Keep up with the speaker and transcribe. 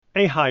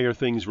A Higher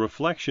Things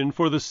Reflection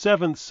for the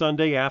 7th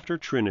Sunday after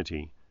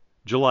Trinity,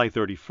 July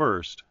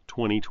 31st,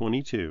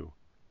 2022.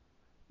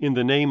 In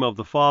the name of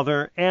the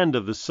Father, and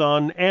of the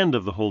Son, and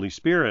of the Holy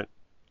Spirit.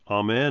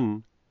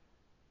 Amen.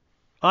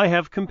 I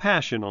have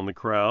compassion on the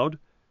crowd,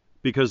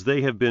 because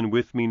they have been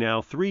with me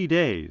now 3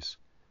 days,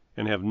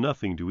 and have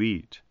nothing to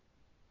eat.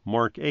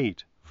 Mark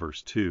 8,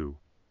 verse 2.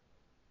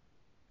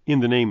 In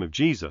the name of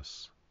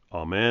Jesus.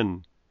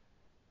 Amen.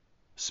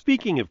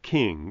 Speaking of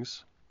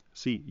kings,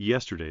 see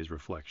yesterday's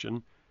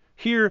reflection,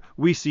 here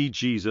we see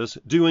Jesus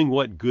doing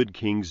what good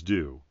kings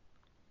do,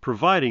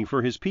 providing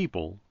for his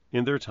people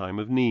in their time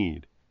of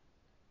need.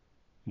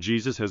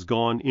 Jesus has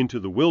gone into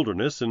the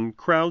wilderness, and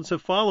crowds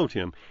have followed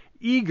him,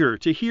 eager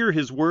to hear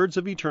his words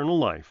of eternal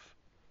life.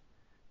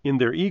 In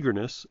their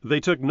eagerness, they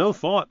took no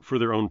thought for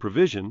their own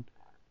provision,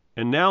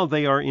 and now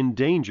they are in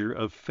danger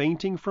of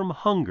fainting from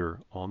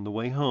hunger on the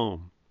way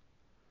home.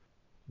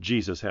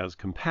 Jesus has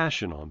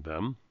compassion on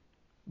them,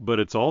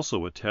 but it's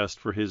also a test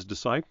for his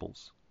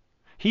disciples.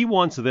 He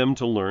wants them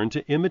to learn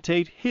to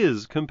imitate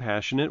his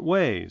compassionate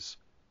ways.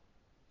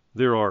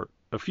 There are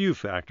a few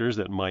factors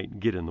that might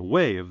get in the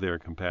way of their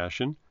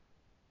compassion.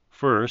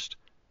 First,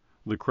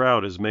 the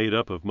crowd is made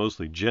up of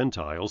mostly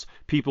Gentiles,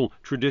 people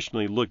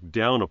traditionally looked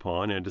down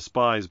upon and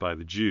despised by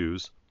the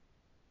Jews.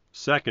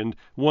 Second,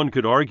 one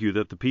could argue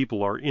that the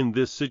people are in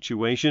this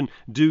situation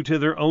due to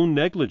their own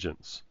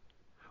negligence.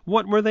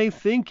 What were they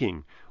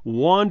thinking,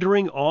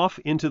 wandering off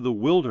into the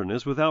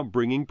wilderness without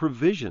bringing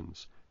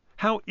provisions?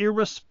 How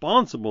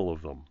irresponsible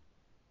of them!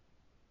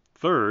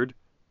 Third,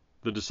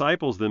 the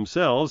disciples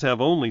themselves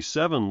have only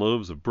 7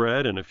 loaves of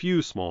bread and a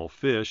few small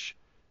fish.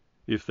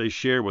 If they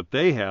share what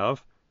they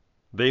have,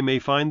 they may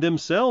find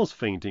themselves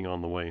fainting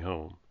on the way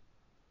home.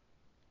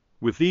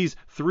 With these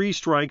 3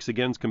 strikes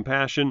against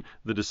compassion,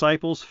 the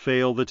disciples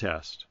fail the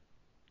test.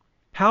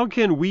 How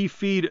can we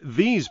feed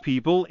these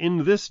people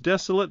in this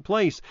desolate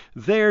place?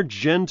 They're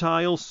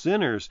Gentile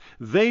sinners.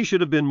 They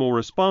should have been more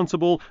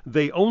responsible.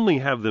 They only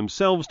have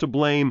themselves to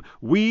blame.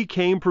 We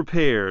came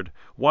prepared.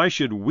 Why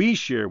should we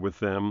share with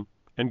them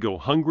and go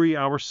hungry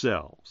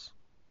ourselves?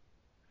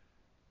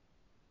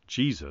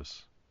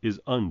 Jesus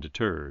is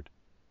undeterred.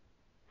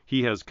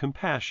 He has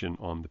compassion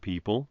on the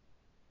people,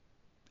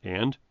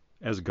 and,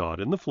 as God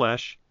in the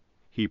flesh,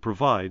 he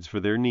provides for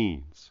their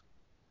needs.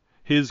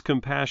 His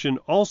compassion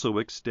also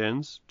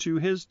extends to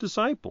his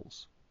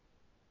disciples.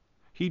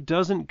 He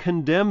doesn't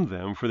condemn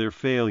them for their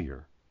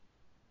failure.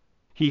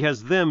 He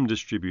has them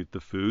distribute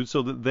the food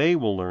so that they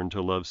will learn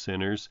to love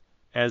sinners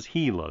as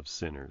he loves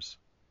sinners.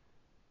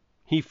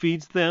 He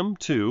feeds them,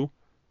 too,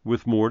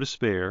 with more to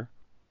spare.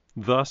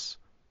 Thus,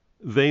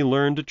 they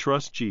learn to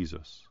trust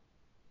Jesus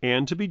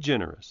and to be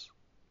generous,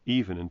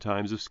 even in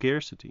times of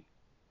scarcity.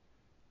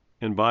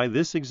 And by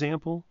this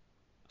example,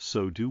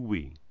 so do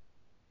we.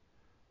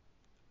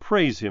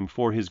 Praise him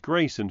for his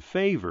grace and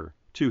favor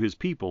to his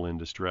people in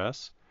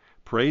distress.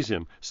 Praise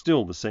him,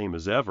 still the same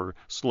as ever,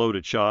 slow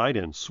to chide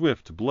and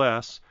swift to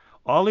bless.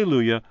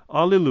 Alleluia,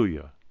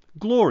 alleluia,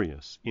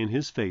 glorious in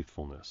his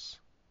faithfulness.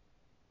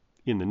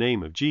 In the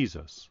name of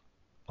Jesus.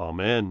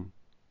 Amen.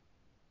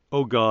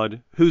 O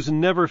God, whose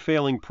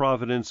never-failing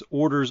providence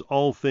orders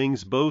all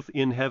things both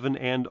in heaven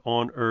and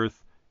on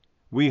earth,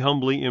 we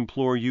humbly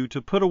implore you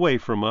to put away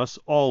from us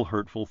all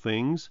hurtful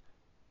things,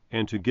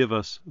 and to give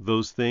us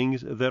those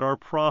things that are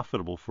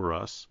profitable for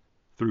us,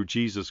 through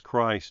Jesus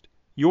Christ,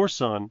 your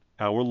Son,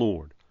 our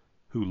Lord,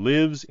 who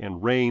lives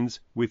and reigns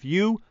with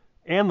you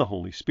and the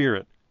Holy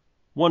Spirit,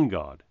 one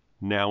God,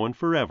 now and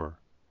forever.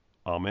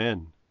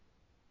 Amen.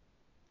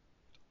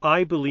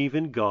 I believe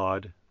in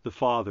God, the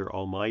Father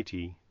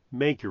Almighty,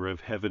 maker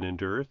of heaven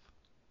and earth,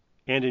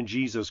 and in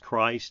Jesus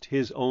Christ,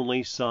 his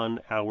only Son,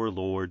 our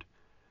Lord,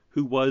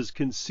 who was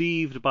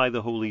conceived by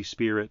the Holy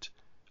Spirit,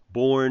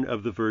 born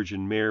of the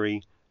Virgin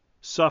Mary,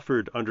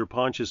 suffered under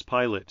Pontius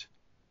Pilate,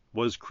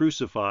 was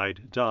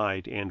crucified,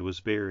 died, and was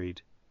buried.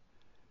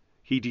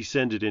 He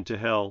descended into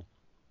hell.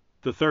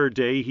 The 3rd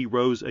day he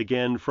rose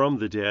again from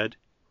the dead.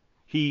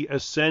 He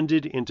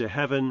ascended into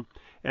heaven,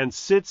 and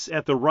sits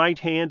at the right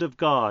hand of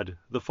God,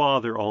 the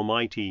Father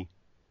Almighty.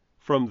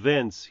 From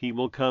thence he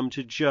will come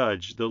to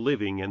judge the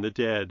living and the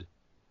dead.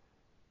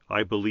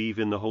 I believe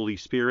in the Holy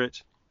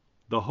Spirit,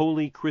 the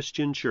holy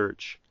Christian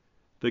Church,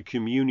 the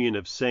communion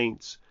of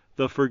saints,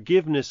 the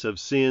forgiveness of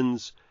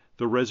sins,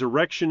 the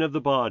resurrection of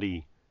the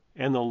body,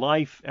 and the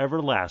life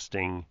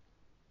everlasting.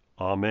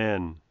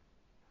 Amen.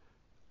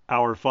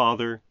 Our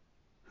Father,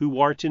 who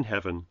art in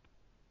heaven,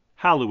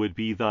 hallowed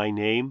be thy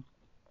name.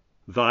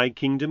 Thy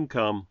kingdom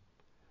come,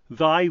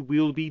 thy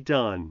will be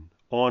done,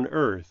 on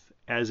earth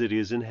as it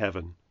is in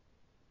heaven.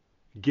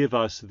 Give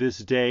us this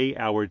day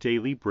our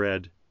daily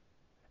bread,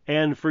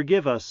 and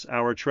forgive us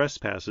our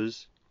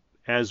trespasses,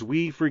 as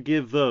we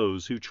forgive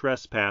those who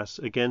trespass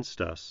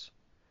against us.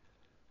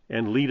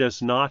 And lead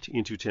us not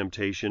into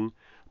temptation,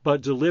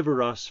 but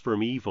deliver us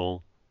from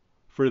evil.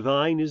 For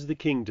thine is the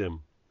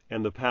kingdom,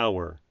 and the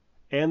power,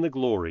 and the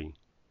glory,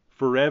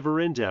 forever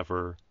and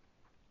ever.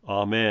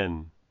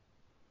 Amen.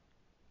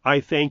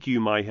 I thank you,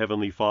 my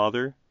heavenly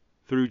Father,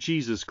 through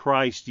Jesus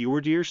Christ,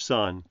 your dear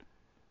Son,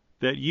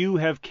 that you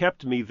have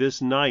kept me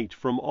this night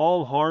from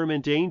all harm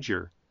and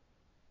danger.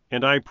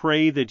 And I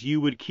pray that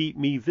you would keep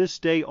me this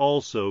day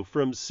also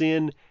from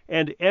sin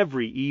and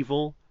every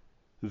evil,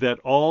 that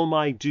all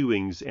my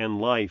doings and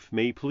life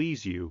may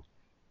please you.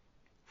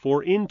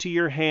 For into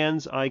your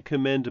hands I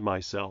commend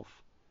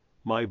myself,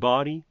 my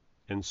body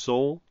and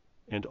soul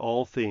and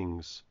all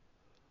things.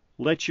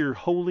 Let your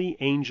holy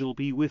angel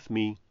be with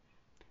me,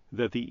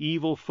 that the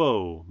evil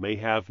foe may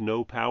have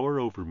no power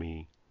over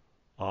me.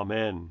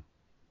 Amen.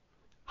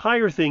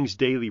 Higher Things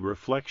Daily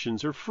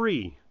Reflections are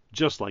free,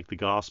 just like the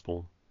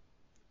Gospel,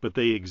 but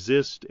they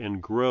exist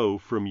and grow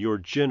from your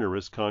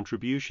generous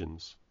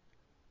contributions.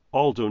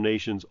 All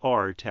donations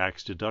are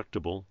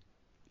tax-deductible.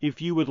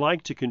 If you would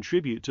like to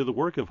contribute to the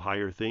work of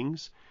Higher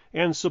Things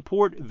and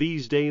support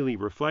these daily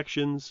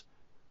reflections,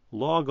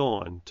 log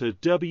on to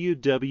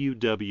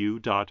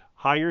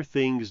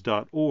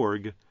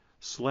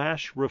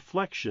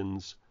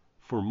www.higherthings.org/reflections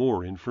for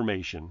more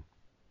information.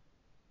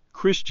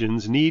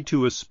 Christians need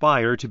to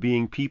aspire to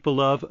being people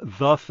of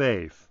the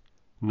faith.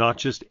 Not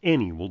just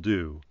any will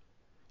do.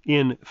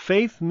 In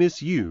Faith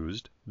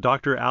Misused,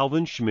 Dr.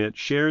 Alvin Schmidt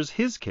shares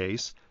his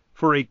case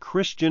for a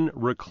Christian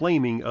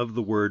reclaiming of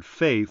the word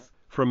faith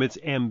from its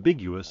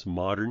ambiguous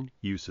modern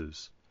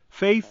uses.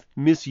 Faith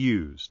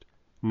Misused,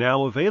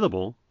 now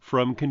available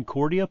from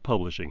Concordia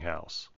Publishing House.